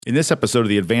In this episode of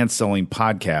the Advanced Selling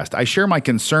Podcast, I share my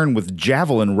concern with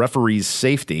javelin referees'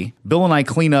 safety. Bill and I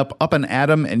clean up an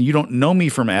Adam and you don't know me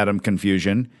from Adam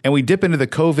confusion. And we dip into the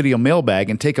co-video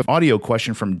mailbag and take an audio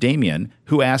question from Damien,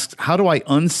 who asks, how do I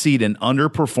unseat an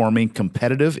underperforming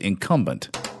competitive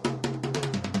incumbent?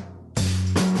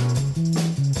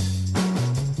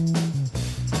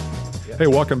 Hey,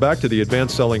 welcome back to the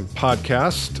Advanced Selling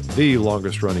Podcast, the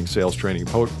longest-running sales training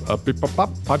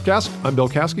podcast. I'm Bill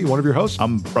Caskey, one of your hosts.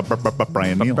 I'm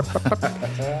Brian Neal.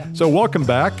 So welcome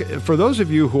back. For those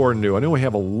of you who are new, I know we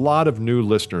have a lot of new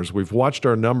listeners. We've watched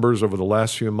our numbers over the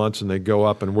last few months, and they go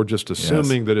up, and we're just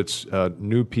assuming that it's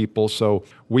new people. So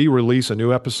we release a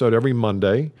new episode every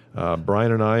Monday.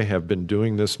 Brian and I have been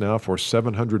doing this now for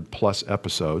 700-plus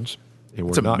episodes. And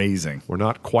it's amazing. We're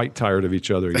not quite tired of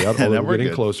each other yet, although we're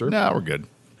getting closer. No, we're good.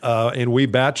 And we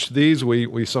batch these.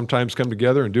 We sometimes come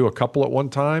together and do a couple at one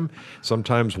time,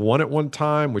 sometimes one at one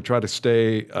time. We try to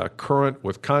stay current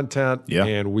with content,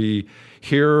 and we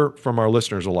hear from our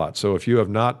listeners a lot. So if you have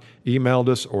not emailed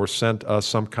us or sent us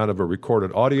some kind of a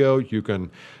recorded audio, you can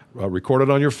record it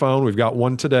on your phone. We've got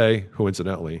one today, who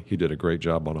incidentally, he did a great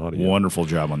job on audio. Wonderful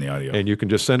job on the audio. And you can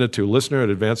just send it to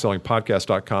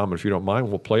listener@advancedsellingpodcast.com. And if you don't mind,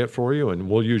 we'll play it for you. And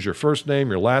we'll use your first name,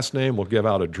 your last name. We'll give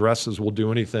out addresses. We'll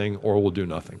do anything, or we'll do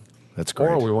nothing. That's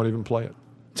great. Or we won't even play it.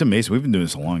 It's amazing. We've been doing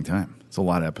this a long time. It's a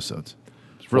lot of episodes.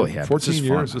 It's really happy. 14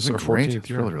 years. This is our 14th year.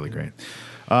 It's really, really great.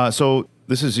 So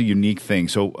this is a unique thing.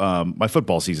 So my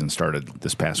football season started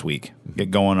this past week. Get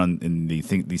going on in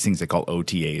these things they call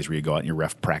OTAs, where you go out and you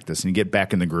ref practice and you get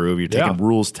back in the groove. You're taking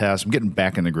rules tests. I'm getting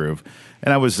back in the groove.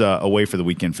 And I was away for the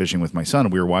weekend fishing with my son,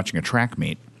 and we were watching a track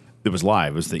meet. It was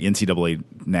live. It was the NCAA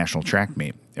national track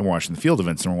meet. And we're watching the field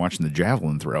events, and we're watching the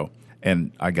javelin throw.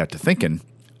 And I got to thinking,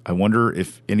 I wonder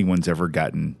if anyone's ever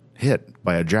gotten hit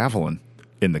by a javelin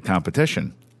in the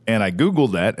competition. And I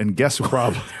Googled that, and guess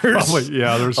what?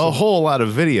 There's a whole lot of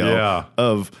video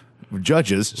of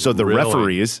judges. So the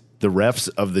referees, the refs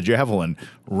of the javelin,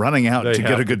 running out to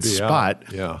get a good spot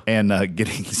and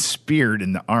getting speared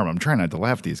in the arm. I'm trying not to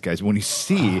laugh at these guys. When you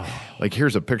see, like,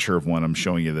 here's a picture of one. I'm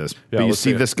showing you this. But you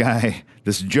see this guy,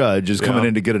 this judge is coming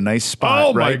in to get a nice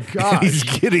spot, right? My gosh. He's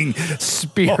getting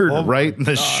speared right in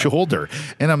the shoulder.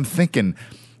 And I'm thinking,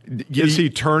 is he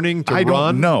turning to run? I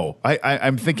don't know.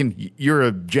 I'm thinking, you're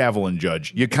a javelin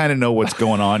judge. You kind of know what's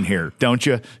going on here, don't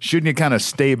you? Shouldn't you kind of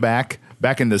stay back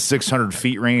in the 600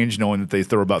 feet range, knowing that they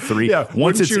throw about three?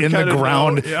 Once it's in the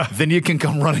ground, then you can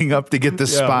come running up to get the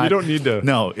spot. You don't need to.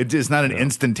 No, it's not an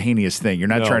instantaneous thing. You're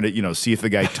not trying to see if the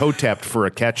guy toe tapped for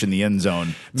a catch in the end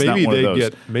zone.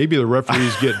 It's maybe the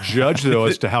referees get judged though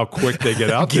as to how quick they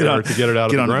get out there to get it out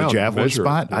of the ground. Get on the javelin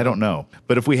spot. I don't know.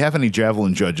 But if we have any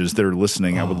javelin judges that are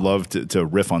listening, I would love to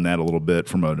riff on that a little bit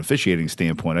from an officiating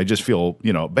standpoint. I just feel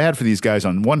bad for these guys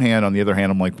on one hand. On the other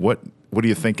hand, I'm like, what are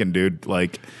you thinking, dude?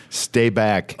 Like, stay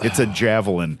back. It's a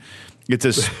javelin. It's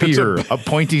a spear, a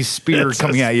pointy spear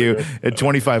coming at you at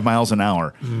 25 miles an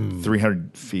hour,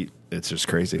 300 feet. It's just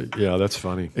crazy. Yeah, that's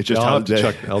funny. It's just I'll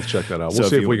check that out. We'll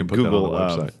see if we can put Google, that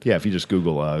on the website. If you just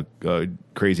Google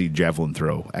crazy javelin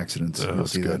throw accidents, you'll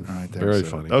see good. that right there. Very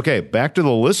funny. Okay, back to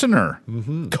the listener.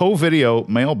 Co-video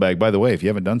mailbag. By the way, if you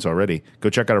haven't done so already, go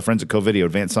check out our friends at Co-video,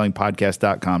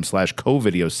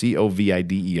 advancedsellingpodcast.com/co-video,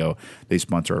 COVIDEO. They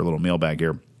sponsor our little mailbag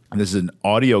here. And this is an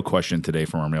audio question today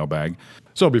from our mailbag.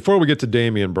 So before we get to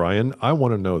Damien, Brian, I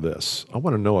want to know this. I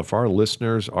want to know if our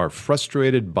listeners are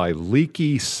frustrated by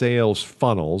leaky sales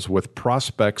funnels with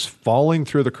prospects falling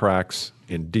through the cracks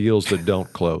in deals that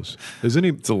don't close.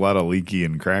 It's a lot of leaky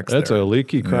and cracks. That's a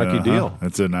leaky, cracky deal.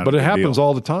 But it happens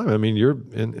all the time. I mean, you're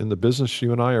in the business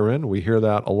you and I are in. We hear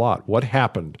that a lot. What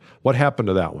happened? What happened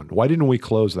to that one? Why didn't we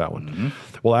close that one?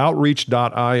 Well,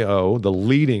 Outreach.io, the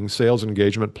leading sales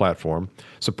engagement platform,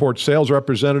 supports sales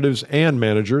representatives and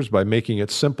managers by making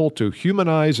it simple to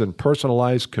humanize and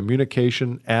personalize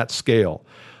communication at scale,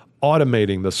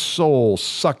 automating the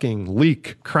soul-sucking,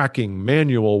 leak-cracking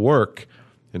manual work,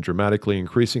 and dramatically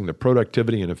increasing the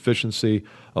productivity and efficiency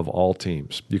of all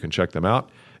teams. You can check them out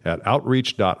at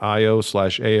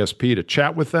outreach.io/ASP to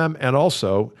chat with them. And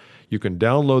also, you can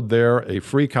download there a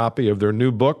free copy of their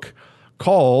new book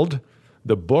called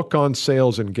The Book on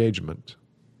Sales Engagement.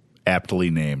 Aptly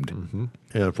named.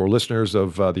 And for listeners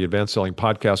of the Advanced Selling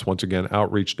Podcast, once again,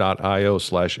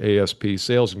 outreach.io/ASP.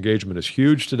 Sales engagement is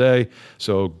huge today.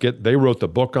 So they wrote the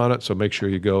book on it. So make sure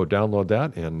you go download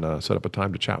that and set up a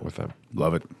time to chat with them.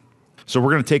 Love it. So we're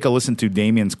going to take a listen to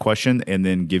Damien's question and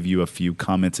then give you a few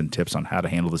comments and tips on how to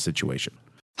handle the situation.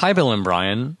 Hi, Bill and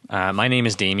Brian. My name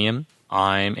is Damien.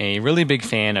 I'm a really big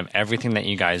fan of everything that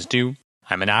you guys do.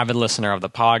 I'm an avid listener of the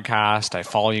podcast. I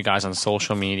follow you guys on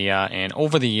social media, and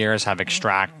over the years have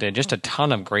extracted just a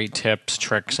ton of great tips,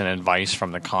 tricks, and advice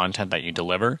from the content that you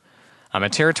deliver. I'm a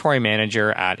territory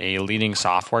manager at a leading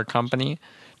software company.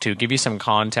 To give you some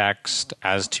context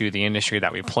as to the industry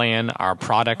that we play in, our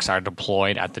products are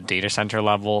deployed at the data center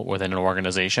level within an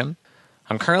organization.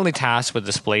 I'm currently tasked with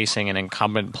displacing an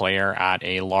incumbent player at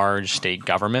a large state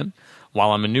government.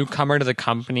 While I'm a newcomer to the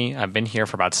company, I've been here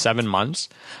for about 7 months.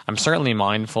 I'm certainly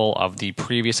mindful of the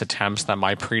previous attempts that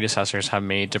my predecessors have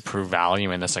made to prove value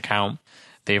in this account.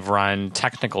 They've run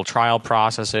technical trial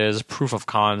processes, proof of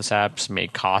concepts,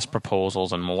 made cost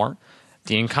proposals, and more.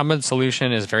 The incumbent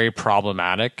solution is very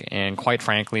problematic and, quite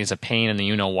frankly, is a pain in the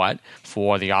you-know-what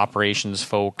for the operations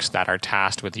folks that are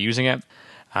tasked with using it.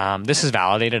 This is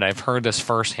validated. I've heard this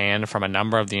firsthand from a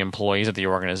number of the employees at the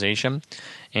organization,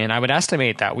 and I would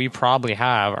estimate that we probably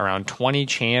have around 20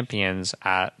 champions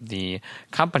at the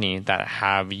company that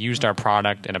have used our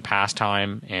product in a past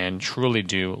time and truly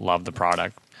do love the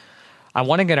product. I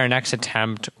want to get our next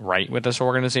attempt right with this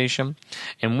organization.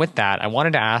 And with that, I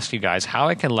wanted to ask you guys how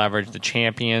I can leverage the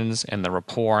champions and the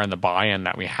rapport and the buy-in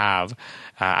that we have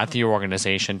at the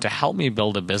organization to help me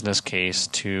build a business case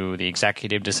to the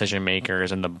executive decision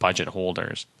makers and the budget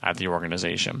holders at the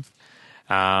organization.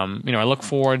 I look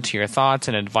forward to your thoughts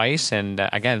and advice. And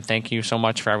again, thank you so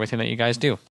much for everything that you guys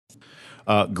do.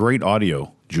 Great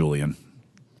audio, Julian.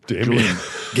 Julian,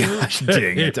 gosh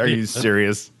dang it. Are you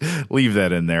serious? Leave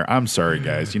that in there. I'm sorry,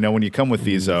 guys. When you come with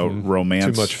these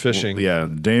romance. Too much fishing. Yeah,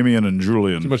 Damien and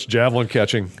Julian. Too much javelin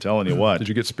catching. Telling you what. Did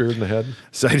you get speared in the head?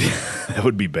 So, that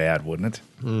would be bad, wouldn't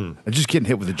it? Just getting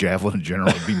hit with a javelin in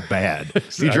general would be bad. Exactly.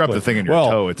 If you drop the thing in your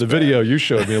toe, it's the bad. Video you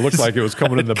showed me, it looked like it was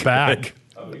coming in the back.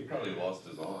 Oh, he probably lost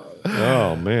his arm.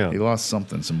 Oh, man. He lost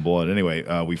something, some blood. Anyway,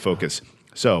 we focus.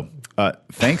 So,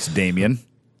 thanks, Damien.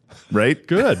 Right?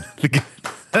 Good.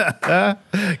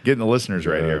 Getting the listeners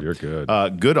right here. You're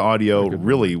good. Good audio,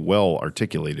 really well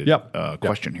articulated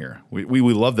question here. We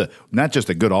love not just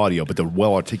the good audio, but the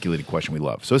well articulated question we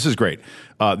love. So this is great.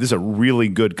 This is a really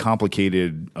good,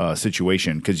 complicated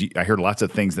situation because I heard lots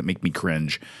of things that make me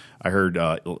cringe. I heard,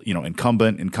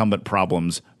 incumbent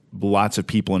problems, lots of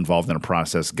people involved in a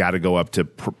process, got to go up to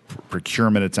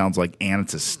procurement, it sounds like, and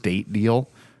it's a state deal.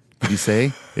 Did you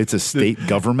say? It's a state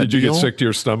government deal? Did you get sick to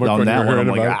your stomach on when that you were one?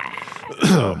 hearing I'm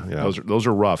about like, Those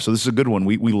are rough. So this is a good one.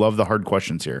 We love the hard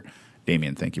questions here.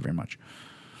 Damien, thank you very much.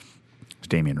 It's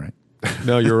Damien, right?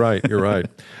 No, you're right. You're right.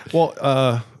 Well,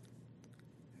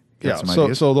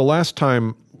 So the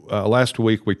last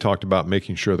week we talked about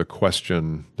making sure the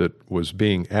question that was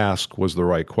being asked was the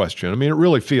right question. I mean, it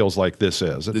really feels like this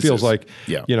is. It feels like,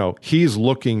 he's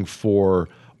looking for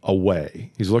a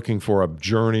way. He's looking for a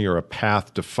journey or a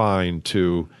path to find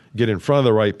to get in front of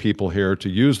the right people here, to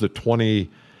use the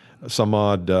 20 some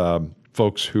odd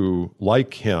folks who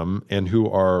like him and who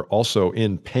are also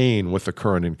in pain with the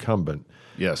current incumbent.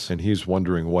 Yes. And he's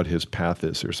wondering what his path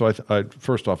is here. So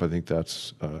first off, I think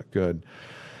that's good.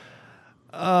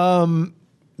 The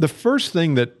first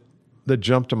thing that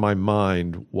jumped to my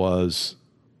mind was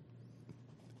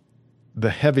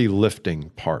the heavy lifting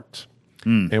part.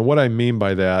 And what I mean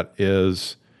by that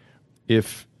is,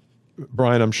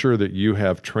 Brian, I'm sure that you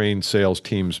have trained sales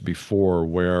teams before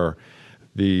where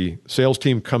the sales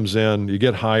team comes in, you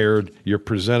get hired, you're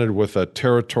presented with a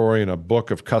territory and a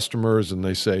book of customers, and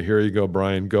they say, here you go,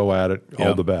 Brian, go at it,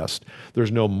 all the best.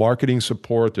 There's no marketing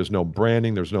support, there's no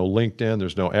branding, there's no LinkedIn,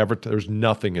 there's no there's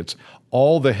nothing. It's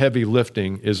all the heavy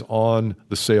lifting is on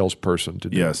the salesperson to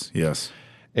do. Yes.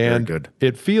 And very good.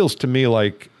 It feels to me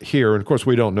like here, and of course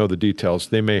we don't know the details.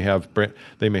 They may have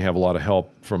a lot of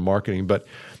help from marketing, but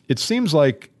it seems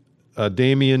like,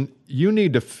 Damien, you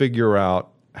need to figure out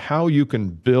how you can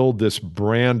build this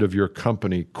brand of your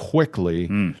company quickly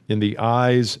in the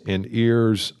eyes and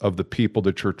ears of the people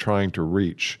that you're trying to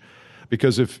reach.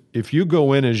 Because if you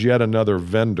go in as yet another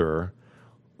vendor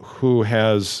who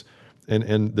has,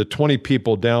 and the 20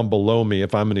 people down below me,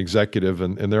 if I'm an executive,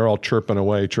 and they're all chirping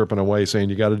away, saying,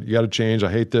 you got to change,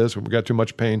 I hate this, we got too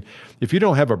much pain. If you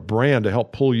don't have a brand to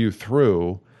help pull you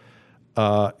through,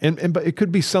 but it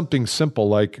could be something simple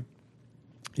like,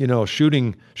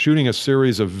 shooting a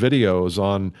series of videos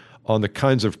on the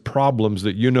kinds of problems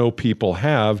that people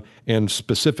have, and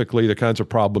specifically the kinds of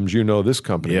problems this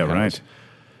company has. Right.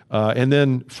 And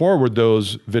then forward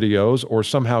those videos or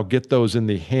somehow get those in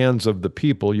the hands of the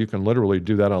people. You can literally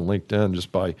do that on LinkedIn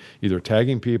just by either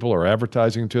tagging people or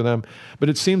advertising to them. But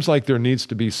it seems like there needs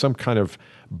to be some kind of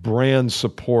brand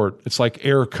support. It's like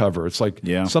air cover. It's like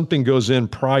something goes in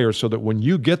prior so that when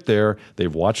you get there,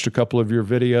 they've watched a couple of your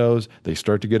videos. They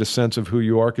start to get a sense of who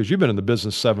you are because you've been in the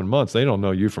business 7 months. They don't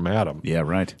know you from Adam. Yeah,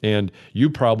 right. And you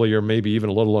probably are maybe even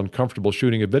a little uncomfortable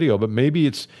shooting a video, but maybe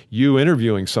it's you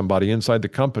interviewing somebody inside the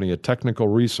company, a technical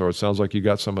resource. Sounds like you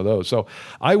got some of those. So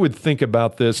I would think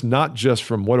about this not just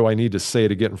from what do I need to say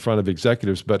to get in front of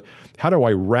executives, but how do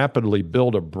I rapidly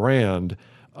build a brand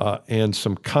and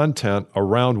some content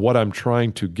around what I'm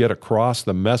trying to get across,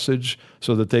 the message,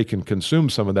 so that they can consume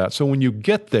some of that. So when you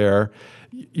get there,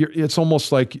 it's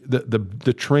almost like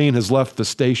the train has left the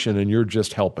station and you're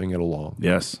just helping it along.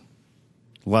 Yes.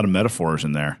 A lot of metaphors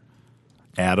in there.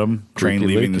 Adam, train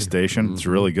leaving the station. It's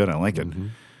really good. I like it.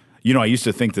 You know, I used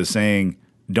to think the saying,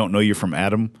 don't know you from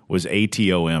Adam, was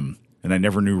ATOM. And I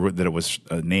never knew that it was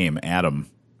a name, Adam.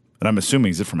 And I'm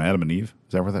assuming, is it from Adam and Eve?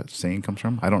 Is that where that saying comes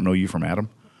from? I don't know you from Adam?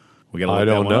 I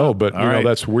don't know, but you know,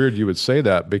 that's weird you would say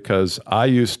that because I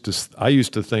used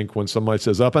to think when somebody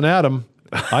says up and Adam,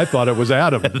 I thought it was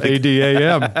Adam,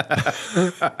 A-D-A-M.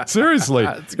 Seriously.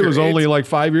 It was only like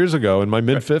 5 years ago in my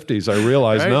mid-50s. I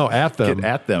realized, no, at them. Get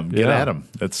at them. Get at them.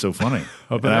 That's so funny.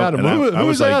 Up and Adam.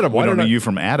 Who's like, Adam? I don't know you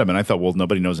from Adam. And I thought, well,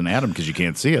 nobody knows an atom because you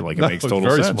can't see it. Like, it makes total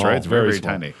sense, small, right? It's very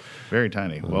small. tiny. Very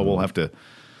tiny. Well, we'll have to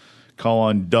call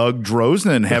on Doug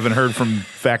Drozden. Haven't heard from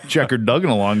fact checker Doug in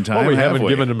a long time. Well, we haven't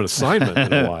given him an assignment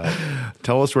in a while.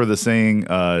 Tell us where the saying,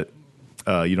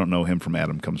 you don't know him from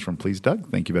Adam comes from, please,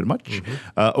 Doug. Thank you very much.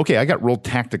 Okay, I got real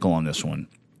tactical on this one.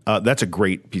 That's a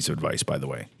great piece of advice, by the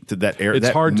way. It's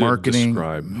hard marketing, to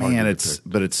describe. Man,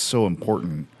 but it's so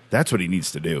important. That's what he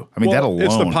needs to do. I mean, that alone.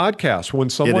 It's the podcast. When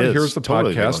someone hears the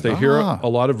podcast, they hear a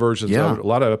lot of versions of it, a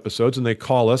lot of episodes, and they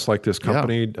call us, like this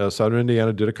company, Southern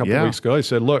Indiana, did a couple of weeks ago. They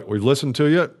said, look, we've listened to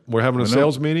you. We're having a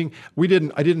sales meeting. I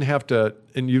didn't have to,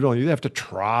 and you have to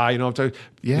try. You don't have to,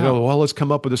 well, let's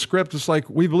come up with a script. It's like,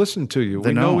 we've listened to you.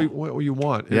 We know what you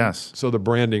want. And yes. So the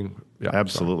branding.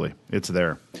 Absolutely. It's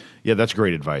there. Yeah, that's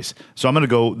great advice. So I'm going to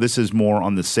go, this is more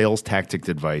on the sales tactics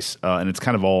advice, and it's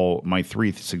kind of all, my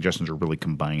three suggestions are really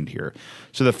combined here.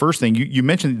 So the first thing, you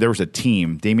mentioned there was a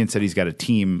team. Damien said he's got a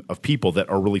team of people that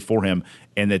are really for him,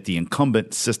 and that the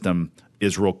incumbent system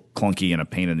is real clunky and a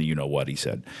pain in the you-know-what, he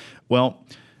said. Well,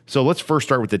 so let's first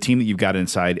start with the team that you've got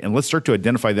inside, and let's start to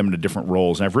identify them into different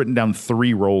roles. And I've written down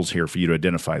 3 roles here for you to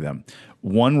identify them.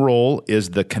 One role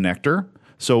is the connector.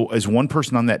 So as one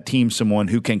person on that team, someone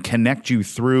who can connect you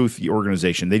through the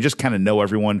organization, they just kind of know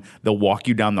everyone. They'll walk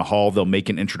you down the hall. They'll make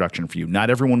an introduction for you.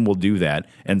 Not everyone will do that,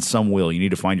 and some will. You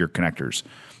need to find your connectors.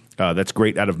 That's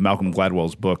great out of Malcolm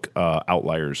Gladwell's book,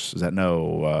 Outliers. Is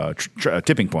that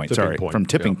Tipping Point? From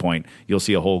Tipping Point, you'll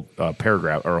see a whole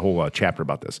paragraph or a whole chapter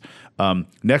about this.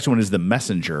 Next one is the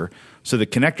messenger. So the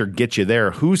connector gets you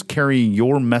there. Who's carrying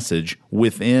your message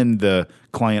within the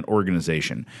client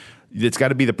organization? It's got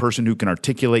to be the person who can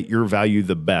articulate your value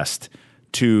the best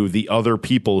to the other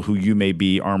people who you may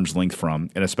be arm's length from.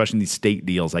 And especially in these state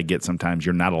deals I get sometimes,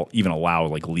 you're not even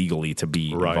allowed like legally to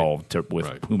be involved with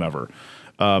whomever.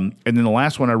 And then the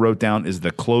last one I wrote down is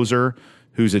the closer,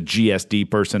 who's a GSD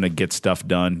person that gets stuff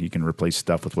done. You can replace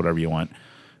stuff with whatever you want.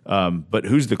 But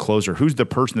who's the closer? Who's the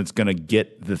person that's going to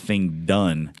get the thing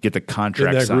done, get the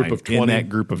contract signed in that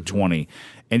group of 20?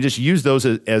 And just use those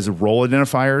as role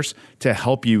identifiers to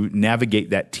help you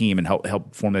navigate that team and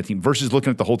help form that team versus looking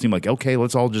at the whole team like, okay,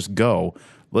 let's all just go.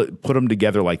 Put them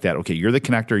together like that. Okay, you're the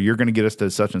connector. You're going to get us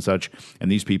to such and such and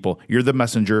these people. You're the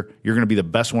messenger. You're going to be the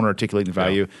best one articulating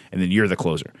value. And then you're the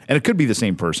closer. And it could be the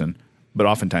same person, but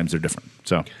oftentimes they're different.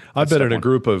 So I bet in a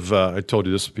group of, I told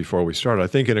you this before we started, I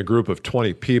think in a group of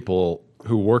 20 people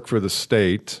who work for the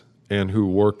state and who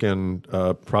work in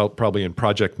probably in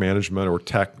project management or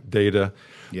tech data,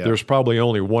 there's probably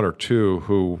only 1 or 2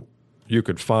 who you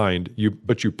could find,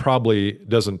 but you probably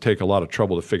doesn't take a lot of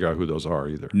trouble to figure out who those are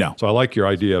either. No. So I like your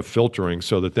idea of filtering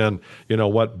so that then, you know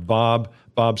what, Bob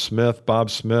Smith,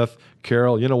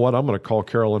 Carol, you know what, I'm going to call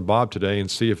Carol and Bob today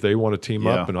and see if they want to team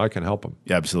up and I can help them.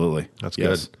 Yeah, absolutely. That's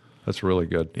good. That's really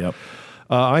good. Yep.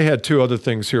 I had 2 other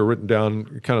things here written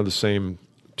down, kind of the same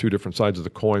 2 different sides of the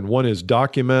coin. One is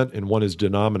document and one is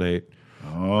denominate.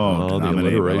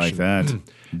 Denominate, I like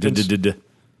that.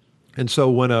 And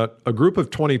so when a group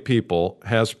of 20 people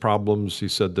has problems, he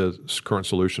said the current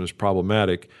solution is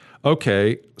problematic.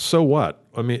 Okay, so what?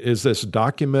 I mean, is this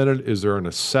documented? Is there an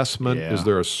assessment? Yeah. Is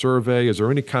there a survey? Is there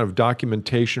any kind of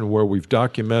documentation where we've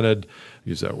documented,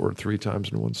 use that word 3 times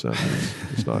in one sentence.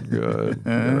 It's not good.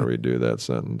 I'm going to redo that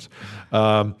sentence.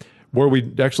 Where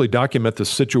we actually document the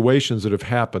situations that have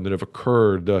happened, that have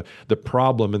occurred, the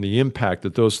problem and the impact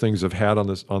that those things have had on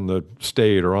the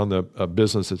state or on the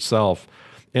business itself.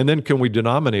 And then can we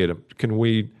denominate them? Can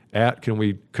we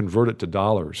convert it to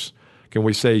dollars? Can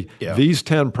we say, these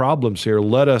 10 problems here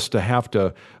led us to have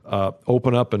to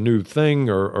open up a new thing,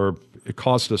 or it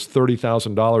cost us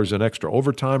 $30,000 in extra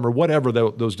overtime, or whatever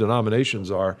those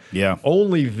denominations are. Yeah.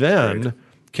 Only then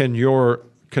can your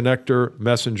connector,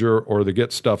 messenger, or the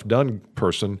get stuff done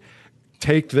person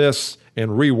take this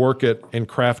and rework it and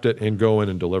craft it and go in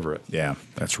and deliver it. Yeah,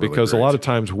 that's really because great. A lot of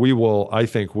times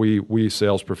we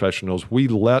sales professionals, we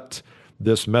let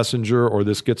this messenger or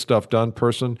this get stuff done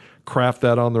person craft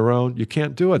that on their own. You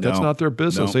can't do it. That's not their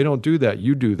business. No. They don't do that.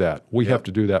 You do that. We have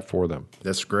to do that for them.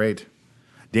 That's great.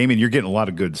 Damien, you're getting a lot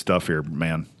of good stuff here,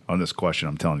 man, on this question.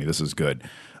 I'm telling you, this is good.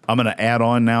 I'm going to add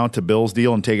on now to Bill's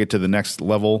deal and take it to the next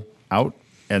level out,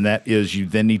 and that is you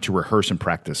then need to rehearse and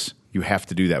practice. You have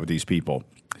to do that with these people.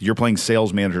 You're playing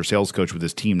sales manager, sales coach with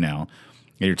this team now,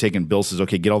 and you're taking Bill says,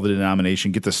 okay, get all the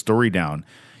denomination, get the story down.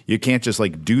 You can't just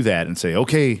like do that and say,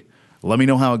 okay, let me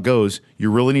know how it goes. You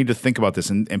really need to think about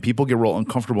this, and people get real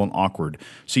uncomfortable and awkward.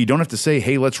 So you don't have to say,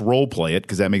 hey, let's role play it,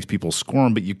 because that makes people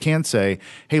squirm, but you can say,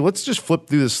 hey, let's just flip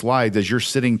through the slides as you're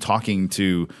sitting talking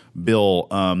to Bill.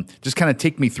 Just kind of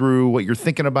take me through what you're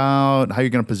thinking about, how you're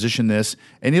going to position this,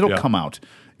 and it'll come out.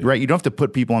 Right? You don't have to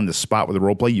put people on the spot with a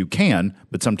role play. You can,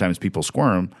 but sometimes people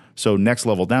squirm. So next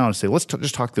level down, say, let's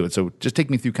just talk through it. So just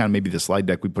take me through kind of maybe the slide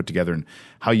deck we put together and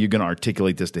how you're going to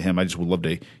articulate this to him. I just would love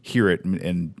to hear it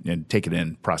and take it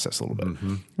in, process a little bit. Mm-hmm.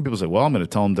 And people say, well, I'm going to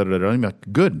tell him da-da-da-da. I'm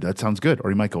like, good, that sounds good.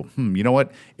 Or you might go, you know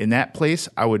what? In that place,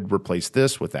 I would replace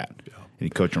this with that. Yeah. And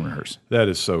you coach and rehearse. That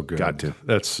is so good. Got to.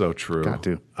 That's so true. Got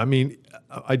to. I mean,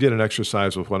 I did an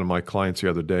exercise with one of my clients the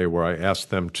other day where I asked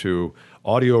them to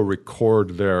audio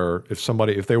record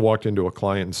if they walked into a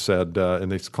client and said,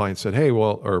 and this client said, hey,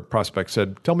 or prospect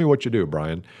said, tell me what you do,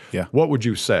 Brian. Yeah. What would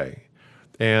you say?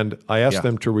 And I asked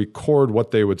them to record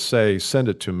what they would say, send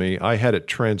it to me. I had it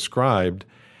transcribed,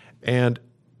 and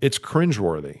it's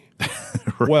cringeworthy.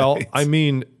 Right. Well, I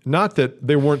mean, not that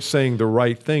they weren't saying the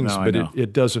right things, but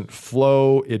it doesn't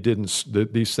flow.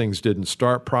 These things didn't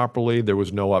start properly. There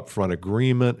was no upfront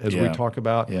agreement, as we talk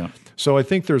about. Yeah. So I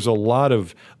think there's a lot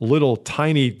of little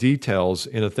tiny details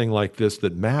in a thing like this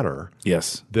that matter.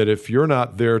 Yes. That if you're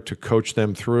not there to coach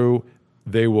them through,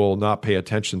 they will not pay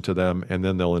attention to them, and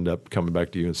then they'll end up coming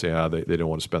back to you and say, they don't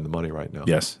want to spend the money right now.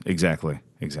 Yes, exactly.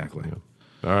 Yeah.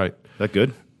 All right. Is that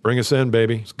good? Bring us in,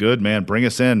 baby. It's good, man. Bring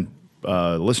us in.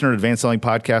 Listener at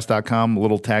advancedsellingpodcast.com. A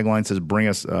little tagline says, bring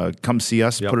us, come see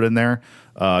us. Yep. Put it in there.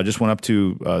 Just went up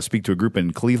to speak to a group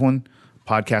in Cleveland.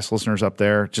 Podcast listeners up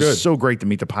there. Just so great to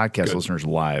meet the podcast listeners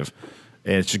live.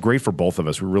 And it's just great for both of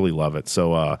us. We really love it.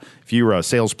 So if you're a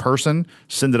salesperson,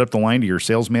 send it up the line to your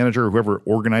sales manager or whoever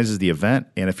organizes the event.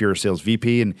 And if you're a sales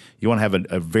VP and you want to have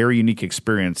a very unique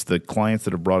experience, the clients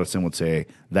that have brought us in would say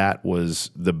that was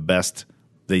the best.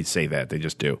 They say that. They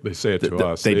just do. They say it to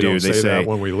us. They do. Don't say that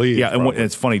when we leave. Yeah, and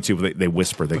it's funny, too. They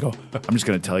whisper. They go, I'm just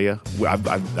going to tell you.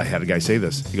 I had a guy say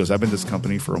this. He goes, I've been at this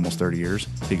company for almost 30 years.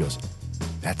 He goes,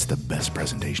 that's the best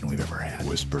presentation we've ever had.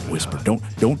 Whisper.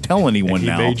 Don't tell anyone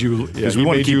now. Because we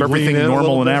want to keep everything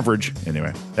normal and average.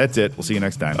 Anyway, that's it. We'll see you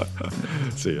next time.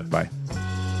 See ya. Bye.